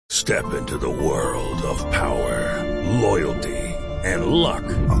Step into the world of power, loyalty, and luck.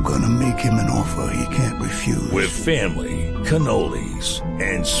 I'm gonna make him an offer he can't refuse. With family, cannolis,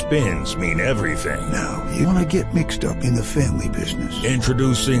 and spins mean everything. Now, you wanna get mixed up in the family business.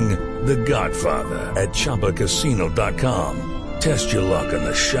 Introducing The Godfather at ChumbaCasino.com. Test your luck in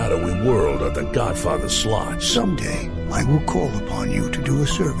the shadowy world of The Godfather slot. Someday, I will call upon you to do a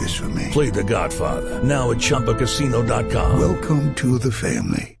service for me. Play The Godfather now at ChumbaCasino.com. Welcome to the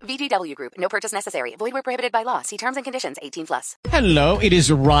family. VGW Group. No purchase necessary. Void where prohibited by law. See terms and conditions. 18+. Hello, it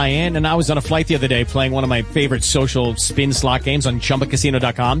is Ryan, and I was on a flight the other day playing one of my favorite social spin slot games on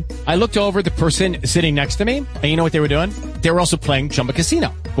ChumbaCasino.com. I looked over at the person sitting next to me, and you know what they were doing? They were also playing Chumba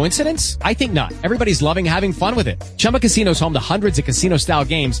Casino. Coincidence? I think not. Everybody's loving having fun with it. Chumba Casino is home to hundreds of casino-style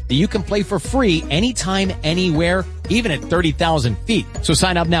games that you can play for free anytime, anywhere, even at 30,000 feet. So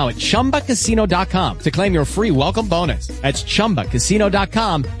sign up now at ChumbaCasino.com to claim your free welcome bonus. That's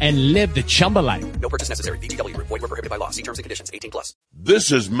ChumbaCasino.com and live the Chumba life. No purchase necessary. VGW Group. Void where prohibited by law. See terms and conditions. 18+.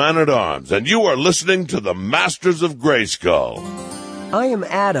 This is Man-at-Arms, and you are listening to the Masters of Grayskull. I am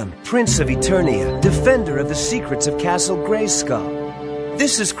Adam, Prince of Eternia, defender of the secrets of Castle Grayskull.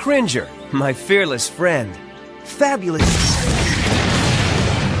 This is Cringer, my fearless friend. Fabulous.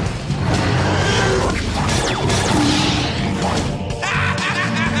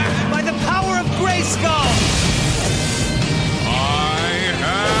 By the power of Grayskull! I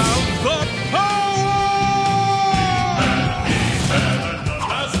have the power!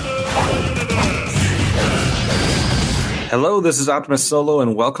 Hello, this is Optimus Solo,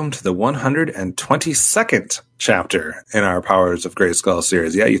 and welcome to the 122nd chapter in our Powers of Grayskull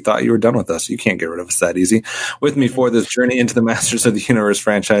series. Yeah, you thought you were done with us. You can't get rid of us that easy. With me for this journey into the Masters of the Universe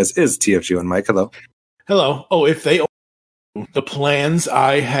franchise is TFG and Mike. Hello. Hello. Oh, if they the plans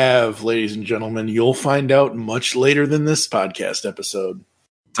I have, ladies and gentlemen, you'll find out much later than this podcast episode.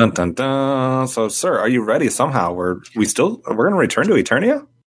 Dun dun dun. So, sir, are you ready? Somehow we're going to return to Eternia?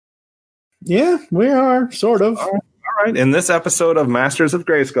 Yeah, we are sort of. All right. In this episode of Masters of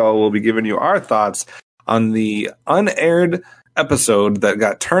Grayskull, we'll be giving you our thoughts on the unaired episode that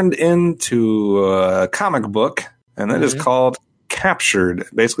got turned into a comic book, and that is called Captured.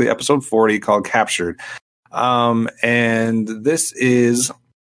 Basically, episode 40 called Captured. And this is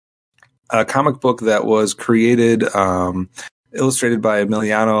a comic book that was created, illustrated by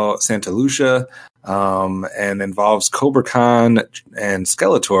Emiliano Santalucia, and involves Cobra Khan and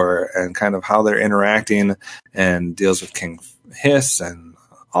Skeletor and kind of how they're interacting, and deals with King Hiss and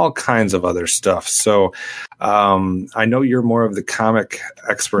all kinds of other stuff. So I know you're more of the comic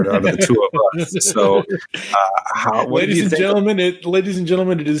expert out of the two of us. So ladies and gentlemen,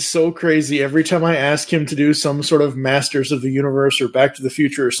 it is so crazy. Every time I ask him to do some sort of Masters of the Universe or Back to the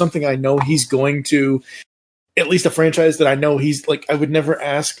Future or something I know he's going to, at least a franchise that I know he's like, I would never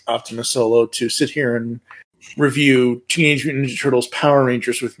ask Optimus Solo to sit here and review Teenage Mutant Ninja Turtles Power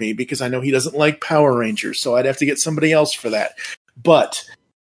Rangers with me because I know he doesn't like Power Rangers. So I'd have to get somebody else for that. But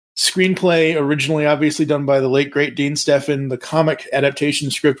screenplay originally obviously done by the late great Dean Steffen. The comic adaptation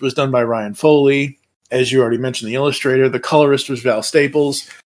script was done by Ryan Foley. As you already mentioned, the illustrator. The colorist was Val Staples.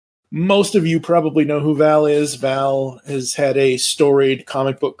 Most of you probably know who Val is. Val has had a storied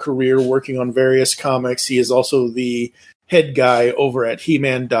comic book career working on various comics. He is also the head guy over at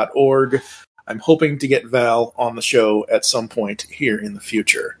He-Man.org. I'm hoping to get Val on the show at some point here in the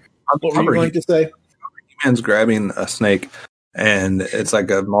future. What were you going to say? He-Man's grabbing a snake, and it's like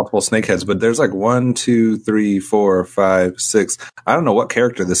a multiple snake heads, but there's like 1, 2, 3, 4, 5, 6. I don't know what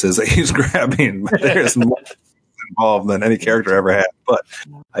character this is that he's grabbing, but there's more involved than any character ever had. But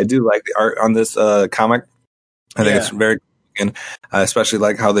I do like the art on this comic. I think it's very good, especially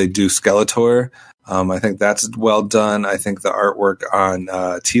like how they do Skeletor. I think that's well done. I think the artwork on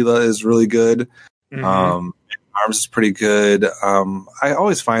Teela is really good. Arms is pretty good. I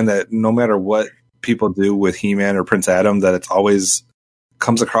always find that no matter what people do with He-Man or Prince Adam, that it's always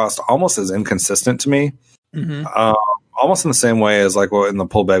comes across almost as inconsistent to me. Almost in the same way as like in the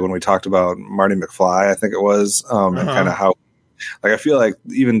pull bag when we talked about Marty McFly, I think it was, and kind of how, like, I feel like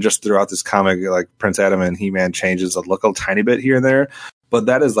even just throughout this comic, like Prince Adam and He-Man changes a look a tiny bit here and there, but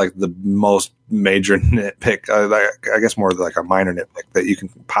that is like the most major nitpick, I guess more like a minor nitpick that you can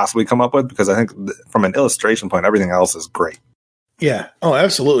possibly come up with, because I think from an illustration point, everything else is great. Yeah. Oh,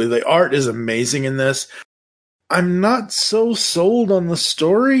 absolutely. The art is amazing in this. I'm not so sold on the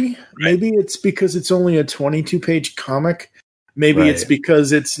story. Right. Maybe it's because it's only a 22-page comic. Maybe it's because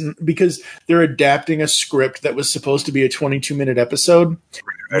they're adapting a script that was supposed to be a 22-minute episode.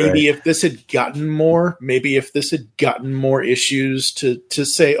 Maybe if this had gotten more issues to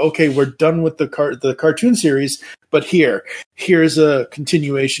say, okay, we're done with the cartoon series, but here's a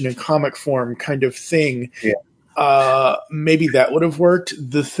continuation in comic form kind of thing. Yeah. Maybe that would have worked.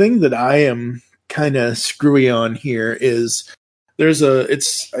 The thing that I am kind of screwy on here is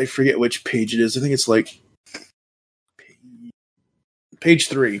I forget which page it is. I think it's like page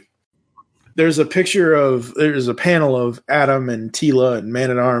 3. There's a panel of Adam and Teela and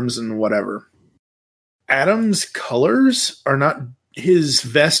Man-at-Arms and whatever. Adam's colors are not, his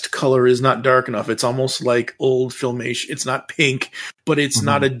vest color is not dark enough. It's almost like old Filmation. It's not pink, but it's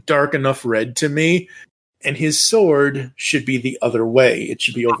not a dark enough red to me. And his sword should be the other way. It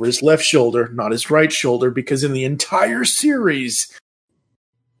should be over his left shoulder, not his right shoulder, because in the entire series,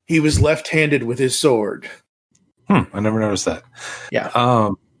 he was left-handed with his sword. I never noticed that. Yeah.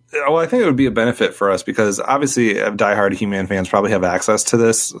 Well, I think it would be a benefit for us because obviously diehard He-Man fans probably have access to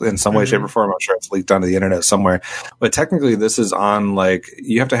this in some way, shape, or form. I'm sure it's leaked onto the internet somewhere. But technically, this is on, like,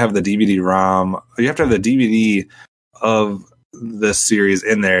 you have to have the DVD-ROM. You have to have the DVD of this series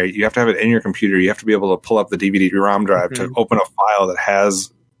in there. You have to have it in your computer. You have to be able to pull up the DVD-ROM drive to open a file that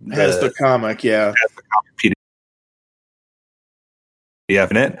has the comic, yeah. Has the comic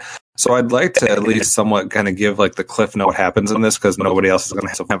PDF in it. So I'd like to at least somewhat kind of give like the cliff note what happens in this because nobody else is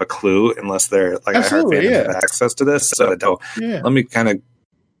going to have a clue unless they're like I heard fans have access to this. So let me kind of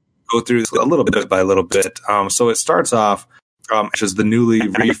go through a little bit by little bit. So it starts off, which is the newly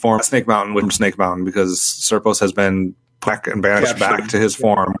reformed Snake Mountain with Snake Mountain because Serpos has been banished back to his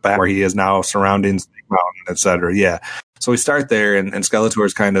form, back where he is now surrounding Snake Mountain, etc. Yeah. So we start there, and Skeletor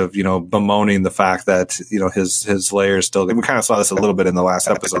is kind of, bemoaning the fact that, his lair is still. We kind of saw this a little bit in the last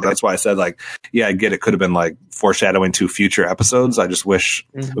episode. That's why I said, like, yeah, I get it could have been like foreshadowing to future episodes. I just wish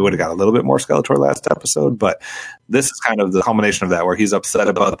we would have got a little bit more Skeletor last episode. But this is kind of the culmination of that, where he's upset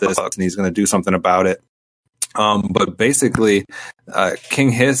about this and he's going to do something about it. But basically,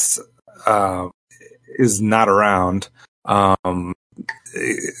 King Hiss is not around.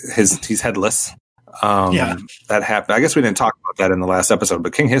 He's headless. That happened. I guess we didn't talk about that in the last episode,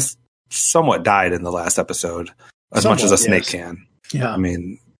 but King Hiss somewhat died in the last episode as much as a snake can. Yeah. I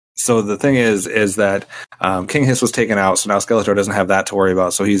mean, so the thing is that King Hiss was taken out, so now Skeletor doesn't have that to worry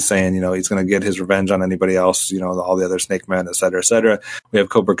about. So he's saying, he's going to get his revenge on anybody else, all the other snake men, et cetera, et cetera. We have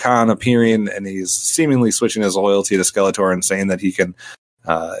Cobra Khan appearing, and he's seemingly switching his loyalty to Skeletor and saying that he can,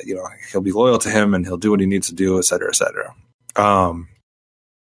 he'll be loyal to him and he'll do what he needs to do, et cetera, et cetera.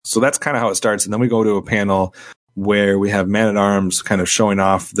 So that's kind of how it starts. And then we go to a panel where we have Man-at-Arms kind of showing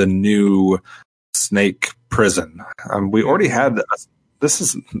off the new snake prison. We already had this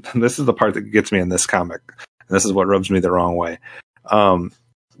is the part that gets me in this comic. And this is what rubs me the wrong way.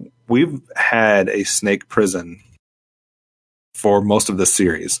 We've had a snake prison for most of this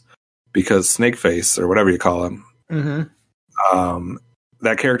series because Snakeface, or whatever you call him,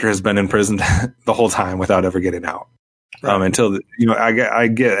 that character has been in prison the whole time without ever getting out. Until I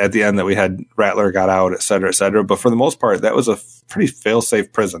get at the end that we had Rattler got out, et cetera, but for the most part, that was a pretty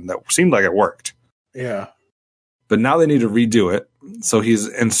fail-safe prison that seemed like it worked. Yeah. But now they need to redo it. So he's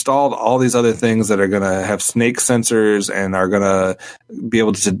installed all these other things that are going to have snake sensors and are going to be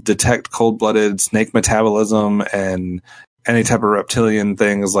able to detect cold-blooded snake metabolism and any type of reptilian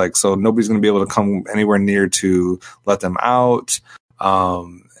things. Like, so nobody's going to be able to come anywhere near to let them out.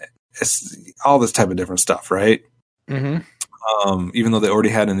 It's all this type of different stuff, right? Even though they already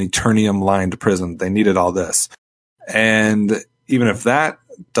had an Eternium lined prison, they needed all this. And even if that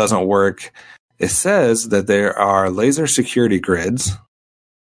doesn't work, it says that there are laser security grids.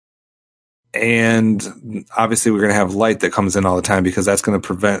 And obviously we're going to have light that comes in all the time because that's going to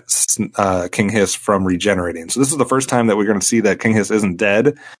prevent King Hiss from regenerating. So this is the first time that we're going to see that King Hiss isn't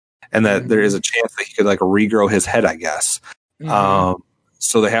dead and that there is a chance that he could like regrow his head, I guess.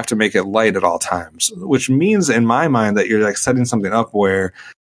 So they have to make it light at all times, which means in my mind that you're like setting something up where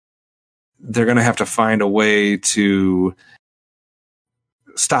they're going to have to find a way to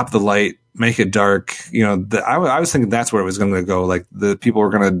stop the light, make it dark. I was thinking that's where it was going to go. Like the people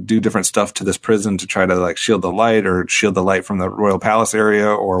were going to do different stuff to this prison to try to like shield the light or shield the light from the Royal Palace area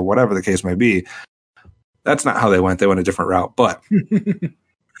or whatever the case may be. That's not how they went. They went a different route, but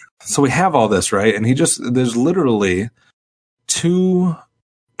so we have all this, right? And there's literally 2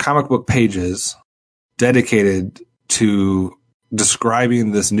 comic book pages dedicated to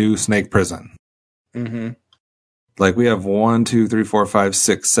describing this new snake prison. Like we have 1, 2, 3, 4, 5,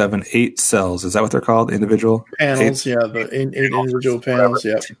 6, 7, 8 cells. Is that what they're called? Individual panels? 8? Yeah, the individual panels.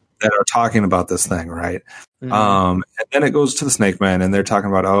 Yeah. that are talking about this thing, right? And then it goes to the Snake Man, and they're talking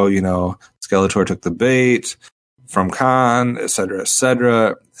about, Skeletor took the bait from Khan, et cetera, et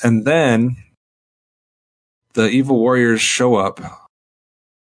cetera. And then the evil warriors show up,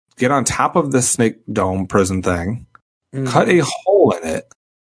 get on top of the Snake Dome prison thing, cut a hole in it,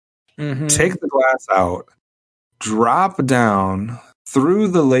 take the glass out, drop down through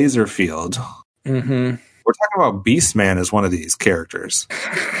the laser field. We're talking about Beastman as one of these characters.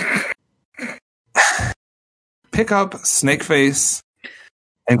 Pick up Snakeface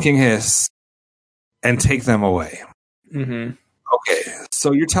and King Hiss and take them away. Okay,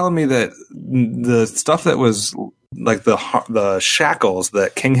 so you're telling me that the stuff that was like the shackles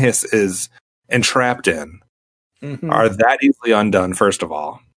that King Hiss is entrapped in are that easily undone, first of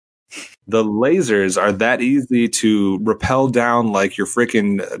all. The lasers are that easy to rappel down like your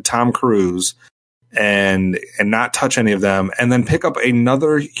freaking Tom Cruise and not touch any of them, and then pick up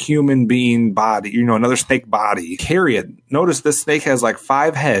another human being body, another snake body, carry it. Notice this snake has like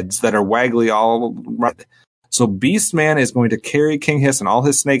 5 heads that are waggly all right. So Beastman is going to carry King Hiss and all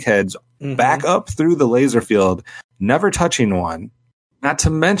his snake heads back up through the laser field, never touching one. Not to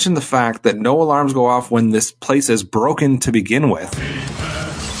mention the fact that no alarms go off when this place is broken to begin with.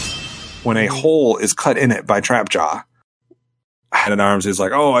 When a hole is cut in it by Trapjaw. Man-at-Arms is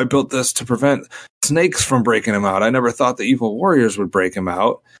like, I built this to prevent snakes from breaking him out. I never thought the evil warriors would break him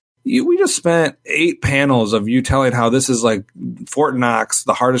out. We just spent 8 panels of you telling how this is like Fort Knox,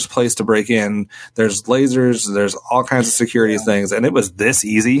 the hardest place to break in. There's lasers, there's all kinds of security things, and it was this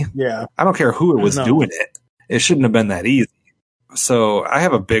easy. Yeah. I don't care who it was doing it. It shouldn't have been that easy. So I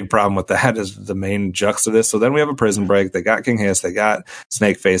have a big problem with that as the main jux of this. So then we have a prison break. They got King Hiss, they got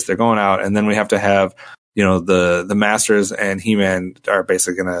Snakeface, they're going out, and then we have to have, the Masters and He-Man are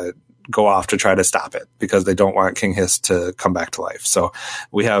basically going to go off to try to stop it because they don't want King Hiss to come back to life. So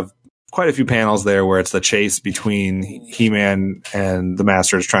we have quite a few panels there where it's the chase between He-Man and the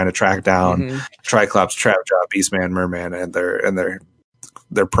Masters trying to track down Triclops, Trapjaw, Beastman, Merman, and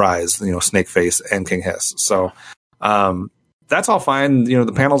their prize, Snakeface and King Hiss. So that's all fine.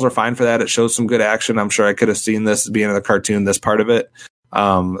 The panels are fine for that. It shows some good action. I'm sure I could have seen this being in the cartoon, this part of it.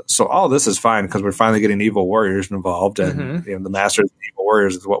 So all this is fine because we're finally getting evil warriors involved, and the Masters and evil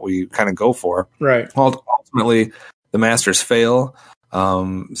warriors is what we kind of go for. Right. Ultimately, the Masters fail.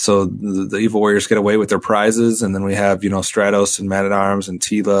 So the evil warriors get away with their prizes, and then we have Stratos and Man-at-Arms and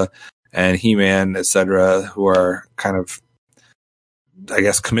Teela and He-Man, etc., who are kind of, I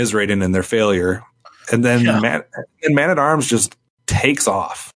guess, commiserating in their failure. And then Man-at-Arms just takes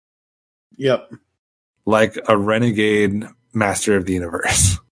off. Yep. Like a renegade Master of the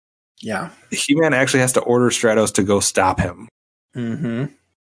Universe. Yeah. He-Man actually has to order Stratos to go stop him.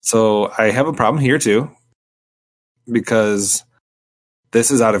 So I have a problem here too, because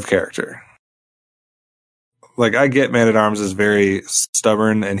this is out of character. Like, I get Man-at-Arms is very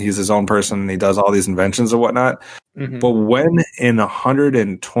stubborn and he's his own person and he does all these inventions and whatnot. But when in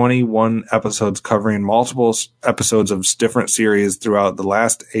 121 episodes covering multiple episodes of different series throughout the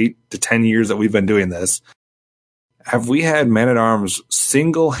last 8 to 10 years that we've been doing this, have we had Man-at-Arms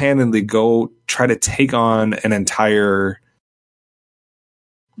single-handedly go try to take on an entire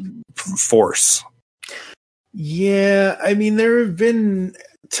force? Yeah, I mean, there have been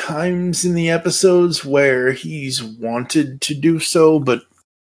times in the episodes where he's wanted to do so, but...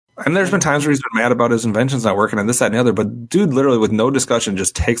 And there's been times where he's been mad about his inventions not working and this, that, and the other, but dude literally with no discussion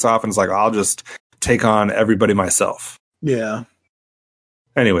just takes off and is like, I'll just take on everybody myself. Yeah.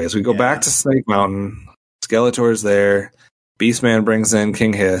 Anyways, we go back to Snake Mountain. Skeletor's there. Beastman brings in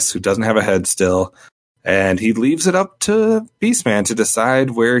King Hiss, who doesn't have a head still, and he leaves it up to Beastman to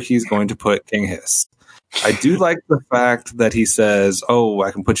decide where he's going to put King Hiss. I do like the fact that he says,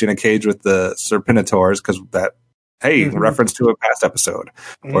 I can put you in a cage with the Serpentators, because that, reference to a past episode,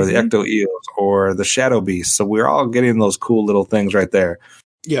 or the Ecto Eels, or the Shadow Beast. So we're all getting those cool little things right there.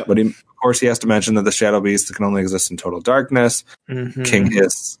 Yeah. But of course, he has to mention that the Shadow Beast can only exist in total darkness. King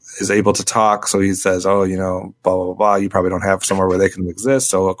Hiss is able to talk, so he says, blah, blah, blah, you probably don't have somewhere where they can exist.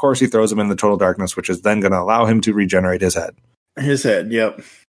 So, of course, he throws him in the total darkness, which is then going to allow him to regenerate his head. Yep.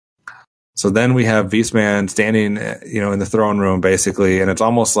 So then we have Beastman standing, in the throne room, basically, and it's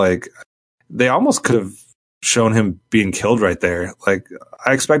almost like they almost could have shown him being killed right there. Like,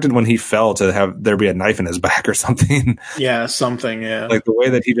 I expected when he fell to have there be a knife in his back or something. Yeah, something, yeah. Like the way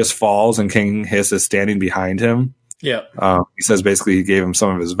that he just falls and King Hiss is standing behind him. Yeah. He says basically he gave him some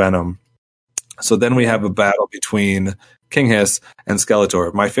of his venom. So then we have a battle between King Hiss and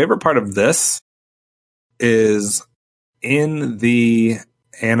Skeletor. My favorite part of this is in the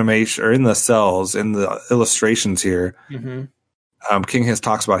animation, or in the cells, in the illustrations here, King Hiss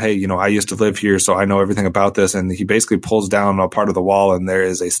talks about, hey, I used to live here, so I know everything about this. And he basically pulls down a part of the wall, and there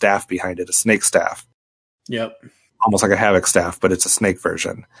is a staff behind it, a snake staff. Yep. Almost like a havoc staff, but it's a snake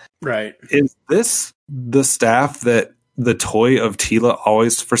version. Right. Is this the staff that the toy of Teela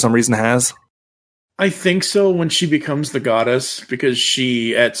always, for some reason, has? I think so when she becomes the goddess, because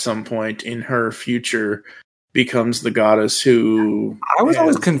she, at some point in her future, becomes the goddess who... I was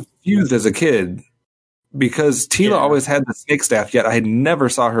always confused as a kid, because Teela always had the snake staff, yet I never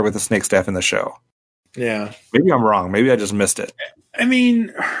saw her with a snake staff in the show. Yeah. Maybe I'm wrong. Maybe I just missed it. I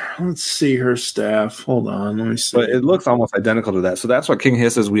mean, let's see her staff. Hold on, let me see. But it looks almost identical to that. So that's what King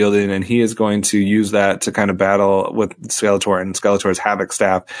Hiss is wielding, and he is going to use that to kind of battle with Skeletor and Skeletor's Havoc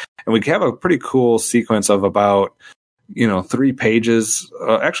staff. And we have a pretty cool sequence of about 3 pages,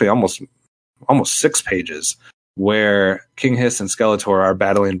 actually almost 6 pages, where King Hiss and Skeletor are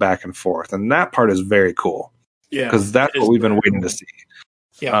battling back and forth, and that part is very cool. Yeah, because that's what we've been waiting to see.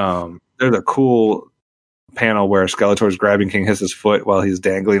 Yeah, there's a cool panel where Skeletor is grabbing King Hiss's foot while he's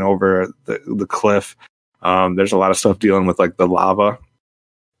dangling over the cliff. There's a lot of stuff dealing with like the lava.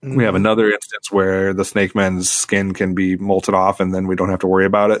 Mm-hmm. We have another instance where the Snake Man's skin can be molted off, and then we don't have to worry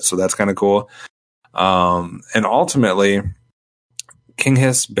about it. So that's kind of cool. And ultimately, King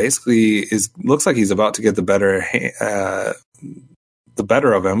Hiss basically looks like he's about to get the better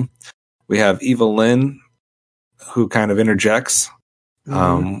of him. We have Evil Lyn, who kind of interjects.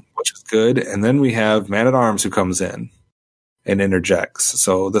 Which is good. And then we have Man-at-Arms who comes in and interjects.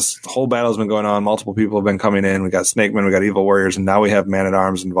 So this whole battle's been going on. Multiple people have been coming in. We got Snake Man, we got Evil Warriors, and now we have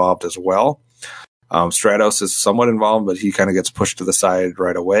Man-at-Arms involved as well. Stratos is somewhat involved, but he kind of gets pushed to the side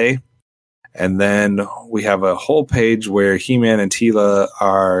right away. And then we have a whole page where He-Man and Teela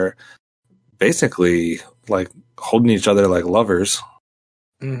are basically like holding each other like lovers.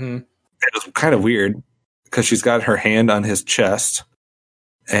 Mm-hmm. It was kind of weird because she's got her hand on his chest.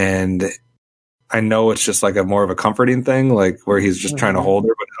 And I know it's just like a more of a comforting thing, like where he's just trying to hold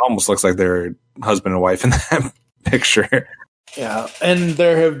her, but it almost looks like they're husband and wife in that picture. Yeah, and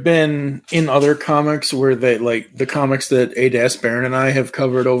there have been in other comics where they, like the comics that A-Das Baron and I have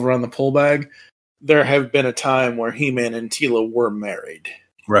covered over on the Pull Bag, there have been a time where He-Man and Teela were married.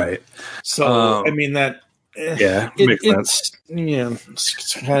 Right. So, I mean, that... makes sense. Yeah,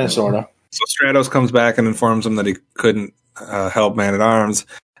 it's kind of, sort of. So Stratos comes back and informs him that he couldn't help Man-at-Arms.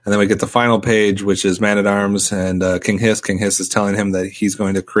 And then we get the final page, which is Man-at-Arms and King Hiss. King Hiss is telling him that he's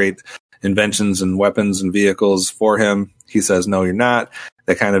going to create inventions and weapons and vehicles for him. He says, no, you're not.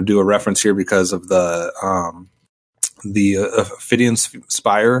 They kind of do a reference here because of the Ophidian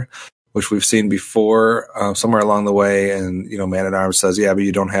Spire, which we've seen before somewhere along the way. And, Man-at-Arms says, yeah, but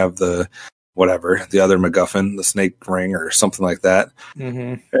you don't have the other MacGuffin, the snake ring or something like that.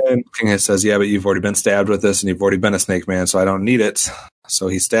 Mm-hmm. And King Hiss says, yeah, but you've already been stabbed with this and you've already been a Snake Man, so I don't need it. So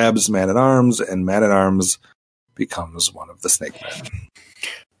he stabs Man-at-Arms, and Man-at-Arms becomes one of the Snake Men.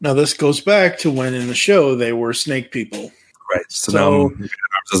 Now this goes back to when in the show they were snake people. Right. So now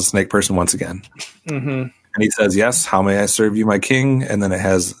Man-at-Arms is a snake person once again. Mm-hmm. And he says, yes, how may I serve you, my king? And then it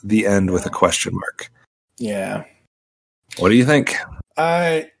has the end with a question mark. Yeah. What do you think?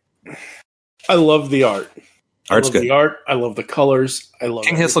 I love the art. Art's good. The art. I love the colors. I love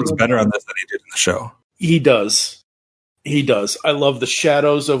King Hiss looks better on this than he did in the show. He does. I love the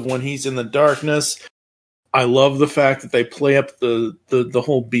shadows of when he's in the darkness. I love the fact that they play up the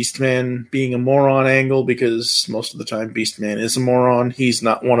whole Beastman being a moron angle, because most of the time Beastman is a moron. He's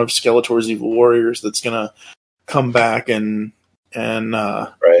not one of Skeletor's evil warriors that's gonna come back and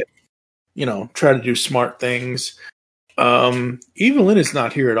right. Try to do smart things. Evil Lyn is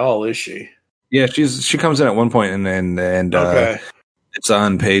not here at all, is she? Yeah, she comes in at one point and okay. It's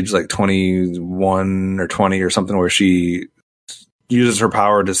on page like 21 or 20 or something where she uses her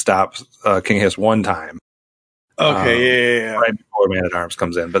power to stop King Hiss one time. Okay, yeah. Right before Man-at-Arms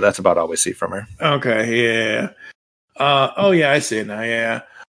comes in, but that's about all we see from her. Okay, yeah. I see it now, yeah.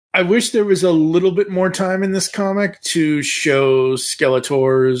 I wish there was a little bit more time in this comic to show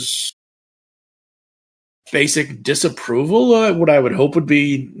Skeletor's basic disapproval. What I would hope would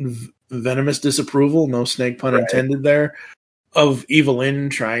be venomous disapproval, no snake pun intended there, of Evil Lyn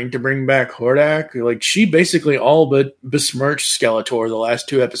trying to bring back Hordak. Like, she basically all but besmirched Skeletor the last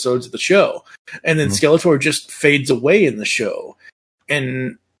 2 episodes of the show. And then Skeletor just fades away in the show.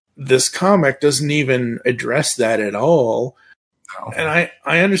 And this comic doesn't even address that at all. No. And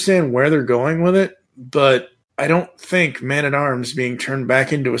I understand where they're going with it, but I don't think Man-at-Arms being turned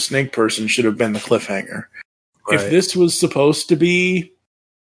back into a snake person should have been the cliffhanger. Right. If this was supposed to be...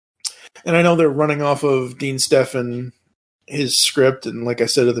 And I know they're running off of Dean Stefan, his script, and like I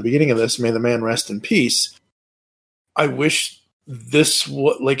said at the beginning of this, may the man rest in peace. I wish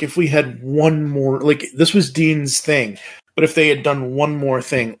like if we had one more, like this was Dean's thing, but if they had done one more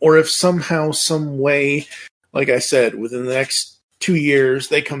thing, or if somehow, some way, like I said, within the next 2 years,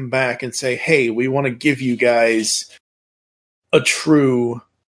 they come back and say, hey, we want to give you guys a true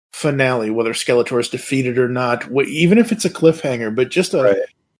finale, whether Skeletor is defeated or not, even if it's a cliffhanger, but just a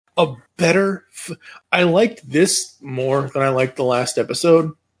better. I liked this more than I liked the last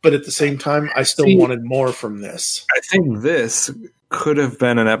episode, but at the same time, I still wanted more from this. I think this could have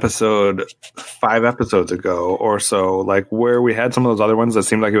been an episode 5 episodes ago or so, like where we had some of those other ones that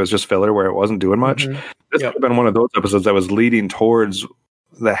seemed like it was just filler, where it wasn't doing much. Mm-hmm. This could have been one of those episodes that was leading towards,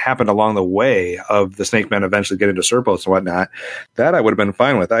 that happened along the way of the Snake Man eventually getting to Serpos and whatnot. That I would have been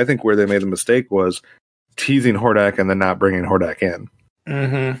fine with. I think where they made the mistake was teasing Hordak and then not bringing Hordak in.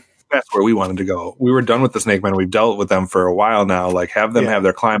 Mm-hmm. That's where we wanted to go. We were done with the Snake Man. We've dealt with them for a while now. Like, have them have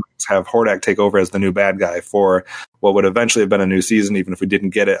their climax, have Hordak take over as the new bad guy for what would eventually have been a new season. Even if we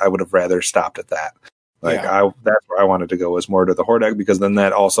didn't get it, I would have rather stopped at that. Like, that's where I wanted to go, was more to the Hordak, because then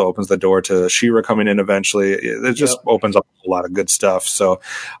that also opens the door to She-Ra coming in eventually. It just opens up a lot of good stuff. So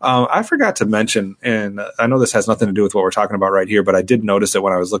I forgot to mention, and I know this has nothing to do with what we're talking about right here, but I did notice it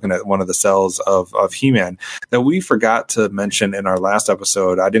when I was looking at one of the cells of He-Man, that we forgot to mention in our last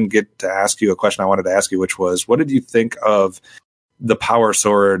episode. I didn't get to ask you a question I wanted to ask you, which was, what did you think of the Power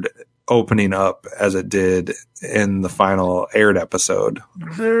Sword opening up as it did in the final aired episode?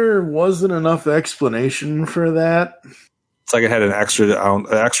 There wasn't enough explanation for that. It's like it had an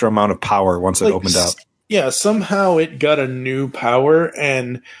extra amount of power once it opened up. Yeah, somehow it got a new power,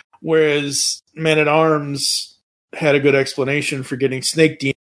 and whereas Man-at-Arms had a good explanation for getting Snake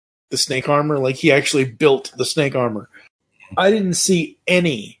the snake armor, like he actually built the snake armor. I didn't see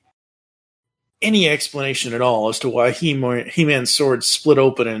any explanation at all as to why He-Man's sword split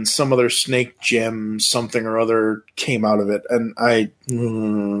open and some other snake gem, something or other, came out of it. And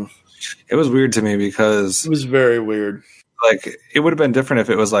it was weird to me, because it was very weird. Like, it would have been different if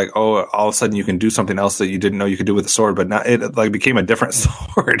it was like, oh, all of a sudden you can do something else that you didn't know you could do with the sword, but not, it like became a different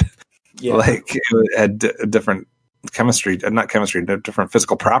sword. Yeah. Like, it had different different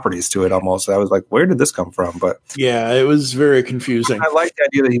physical properties to it almost. I was like, where did this come from? But yeah, it was very confusing. I like the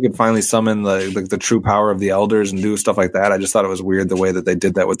idea that he could finally summon the true power of the elders and do stuff like that. I just thought it was weird the way that they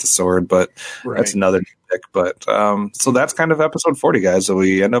did that with the sword, but that's another pick. But so that's kind of episode 40, guys. So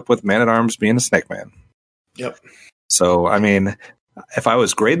we end up with Man-at-Arms being a Snake Man. Yep. So, I mean, if I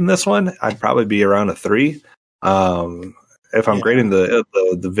was grading this one, I'd probably be around a 3. If I'm grading the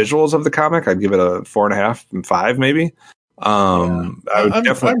visuals of the comic, I'd give it a 4.5 and 5, maybe. I'm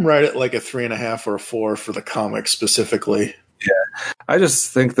right at like a 3.5 or a 4 for the comic specifically. Yeah, I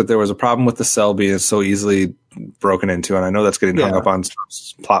just think that there was a problem with the cell being so easily broken into, and I know that's getting hung up on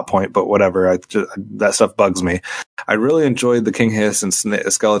plot point, but whatever. That stuff bugs me. I really enjoyed the King Hiss and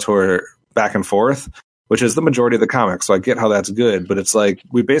Skeletor back and forth, which is the majority of the comic. So I get how that's good, but it's like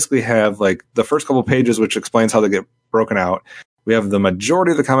we basically have like the first couple pages, which explains how they get broken out. We have the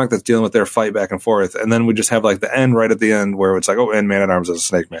majority of the comic that's dealing with their fight back and forth. And then we just have like the end right at the end where it's like, oh, and Man-at-Arms is a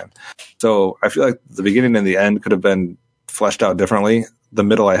Snake Man. So I feel like the beginning and the end could have been fleshed out differently. The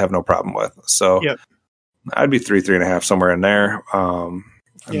middle I have no problem with. So I'd be 3.5, somewhere in there. And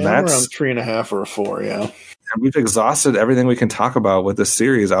that's around 3.5 or a 4. Yeah. And we've exhausted everything we can talk about with this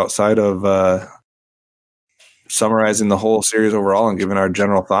series outside of, summarizing the whole series overall and giving our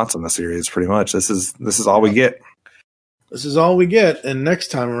general thoughts on the series. Pretty much this is all we get. This is all we get, and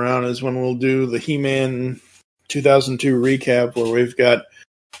next time around is when we'll do the He-Man 2002 recap, where we've got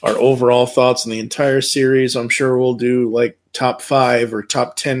our overall thoughts on the entire series. I'm sure we'll do like top 5 or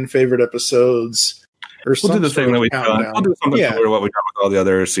top 10 favorite episodes, or we'll do the thing that we've done. We'll do something similar to what we've done with all the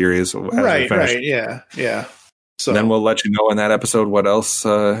other series. Right, yeah. So then we'll let you know in that episode what else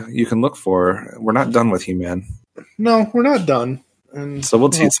you can look for. We're not done with He-Man. No, we're not done. And so we'll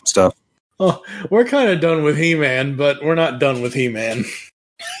tease some stuff. Oh, we're kind of done with He-Man, but we're not done with He-Man.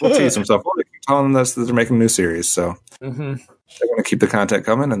 We'll tease some stuff. We'll keep telling us that they're making a new series, so they're going to keep the content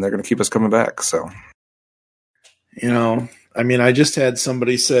coming, and they're going to keep us coming back. So, I mean, I just had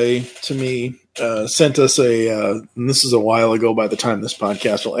somebody say to me, sent us and this is a while ago by the time this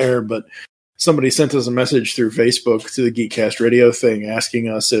podcast will air, but somebody sent us a message through Facebook to the Geekcast Radio thing asking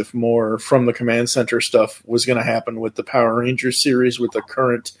us if more from the Command Center stuff was going to happen with the Power Rangers series with the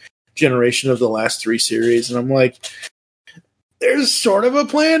current generation of the last 3 series. And I'm like, there's sort of a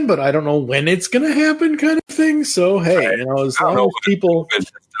plan, but I don't know when it's going to happen, kind of thing. So, hey, as long as people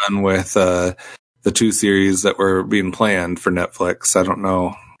done with the 2 series that were being planned for Netflix, I don't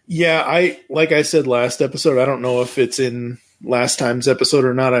know. Yeah, like I said last episode, I don't know if it's in last time's episode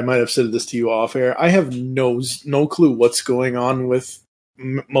or not, I might have said this to you off air. I have no clue what's going on with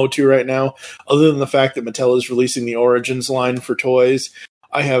Motu right now, other than the fact that Mattel is releasing the Origins line for toys.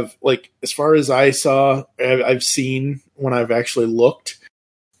 I have, like, as far as I've seen when I've actually looked,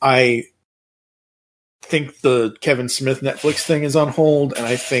 I think the Kevin Smith Netflix thing is on hold, and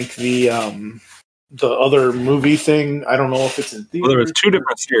I think the other movie thing, I don't know if it's in theaters. Well, there was 2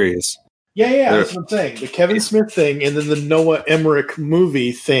 different series. Yeah, that's what I'm saying. The Kevin Smith thing and then the Noah Emmerich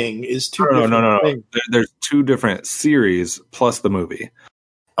movie thing is two different things. There's 2 different series plus the movie.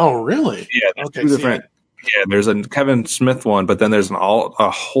 Oh, really? Yeah, there's 2 different. Yeah, there's a Kevin Smith one, but then there's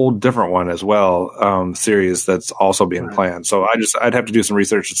a whole different one as well, series that's also being planned. So I'd have to do some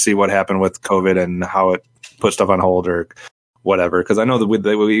research to see what happened with COVID and how it put stuff on hold or whatever. Because I know that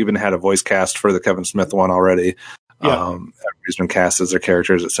we even had a voice cast for the Kevin Smith one already. Yeah. Everybody's been cast as their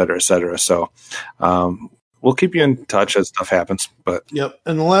characters, et cetera, et cetera. So we'll keep you in touch as stuff happens. But yep.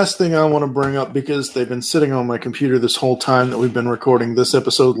 And the last thing I want to bring up, because they've been sitting on my computer this whole time that we've been recording this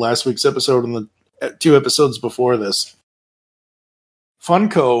episode, last week's episode, and the 2 episodes before this.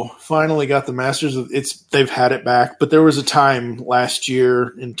 Funko finally got the Masters of they've had it back, but there was a time last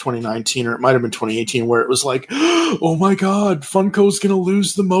year in 2019, or it might have been 2018, where it was like, oh my god, Funko's gonna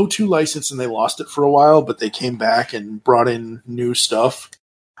lose the Motu license, and they lost it for a while, but they came back and brought in new stuff.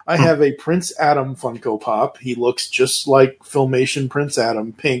 I have a Prince Adam Funko Pop. He looks just like Filmation Prince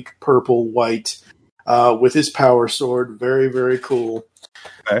Adam, pink, purple, white, with his power sword. Very, very cool.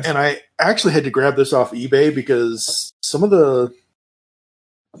 Okay. And I actually had to grab this off eBay because some of the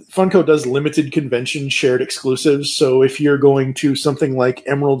Funko does limited convention shared exclusives. So if you're going to something like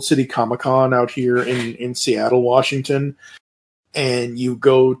Emerald City Comic-Con out here in Seattle, Washington, and you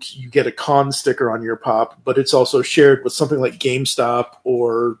get a con sticker on your pop, but it's also shared with something like GameStop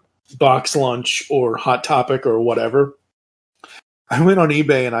or Box Lunch or Hot Topic or whatever. I went on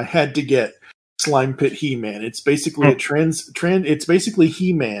eBay and I had to get Slime Pit He-Man. It's basically it's basically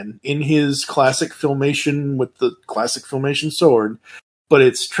He-Man in his classic Filmation with the classic Filmation sword, but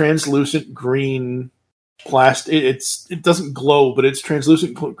it's translucent green plastic. It doesn't glow, but it's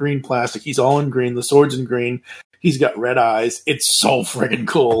translucent green plastic. He's all in green. The sword's in green. He's got red eyes. It's so friggin'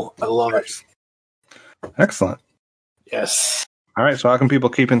 cool. I love it. Excellent. Yes. All right, so how can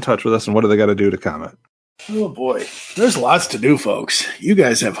people keep in touch with us, and what do they got to do to comment? Oh, boy. There's lots to do, folks. You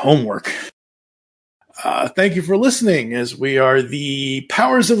guys have homework. Thank you for listening, as we are the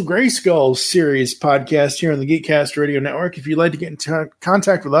Powers of Grayskull series podcast here on the Geekcast Radio Network. If you'd like to get in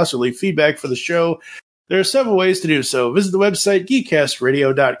contact with us or leave feedback for the show, there are several ways to do so. Visit the website,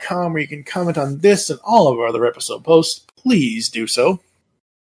 geekcastradio.com, where you can comment on this and all of our other episode posts. Please do so.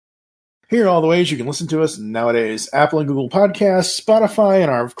 Here are all the ways you can listen to us nowadays: Apple and Google Podcasts, Spotify,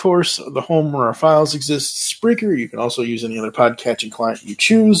 and of course, the home where our files exist, Spreaker. You can also use any other podcatching client you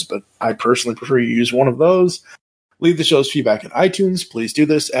choose, but I personally prefer you use one of those. Leave the show's feedback at iTunes. Please do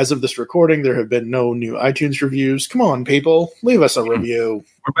this. As of this recording, there have been no new iTunes reviews. Come on, people. Leave us a review.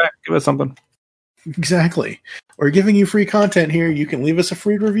 We're back. Give us something. Exactly. We're giving you free content here. You can leave us a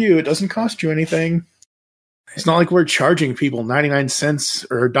free review. It doesn't cost you anything. It's not like we're charging people 99 cents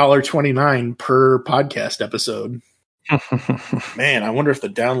or $1.29 per podcast episode. Man, I wonder if the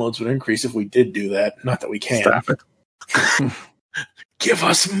downloads would increase if we did do that. Not that we can. Stop it. Give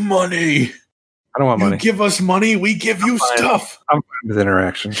us money. I don't want money. Give us money, we give you stuff. I'm fine with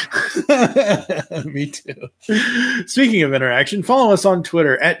interaction. Me too. Speaking of interaction, follow us on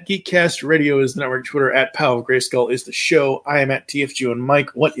Twitter. At Geekcast Radio is the network Twitter. At Pow of Grayskull is the show. I am at TFG and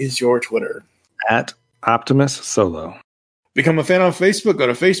Mike. What is your Twitter? At Optimus Solo. Become a fan on Facebook. Go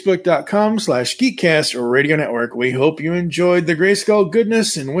to facebook.com/Geekcast Radio Network. We hope you enjoyed the Grayskull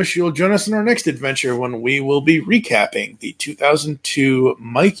goodness and wish you'll join us in our next adventure when we will be recapping the 2002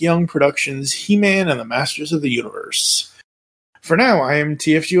 Mike Young Productions He-Man and the Masters of the Universe. For now, I am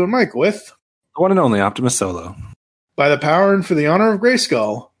TFG and Mike with the one and only Optimus Solo. By the power and for the honor of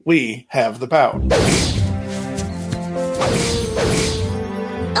Grayskull, we have the power.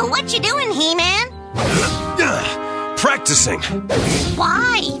 What you doing, He-Man? Practicing.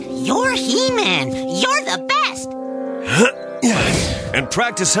 Why? You're He-Man. You're the best. And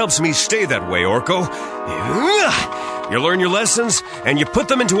practice helps me stay that way, Orko. You learn your lessons, and you put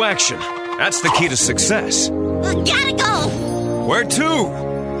them into action. That's the key to success. Gotta go. Where to?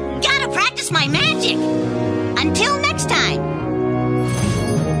 Gotta practice my magic. Until next time.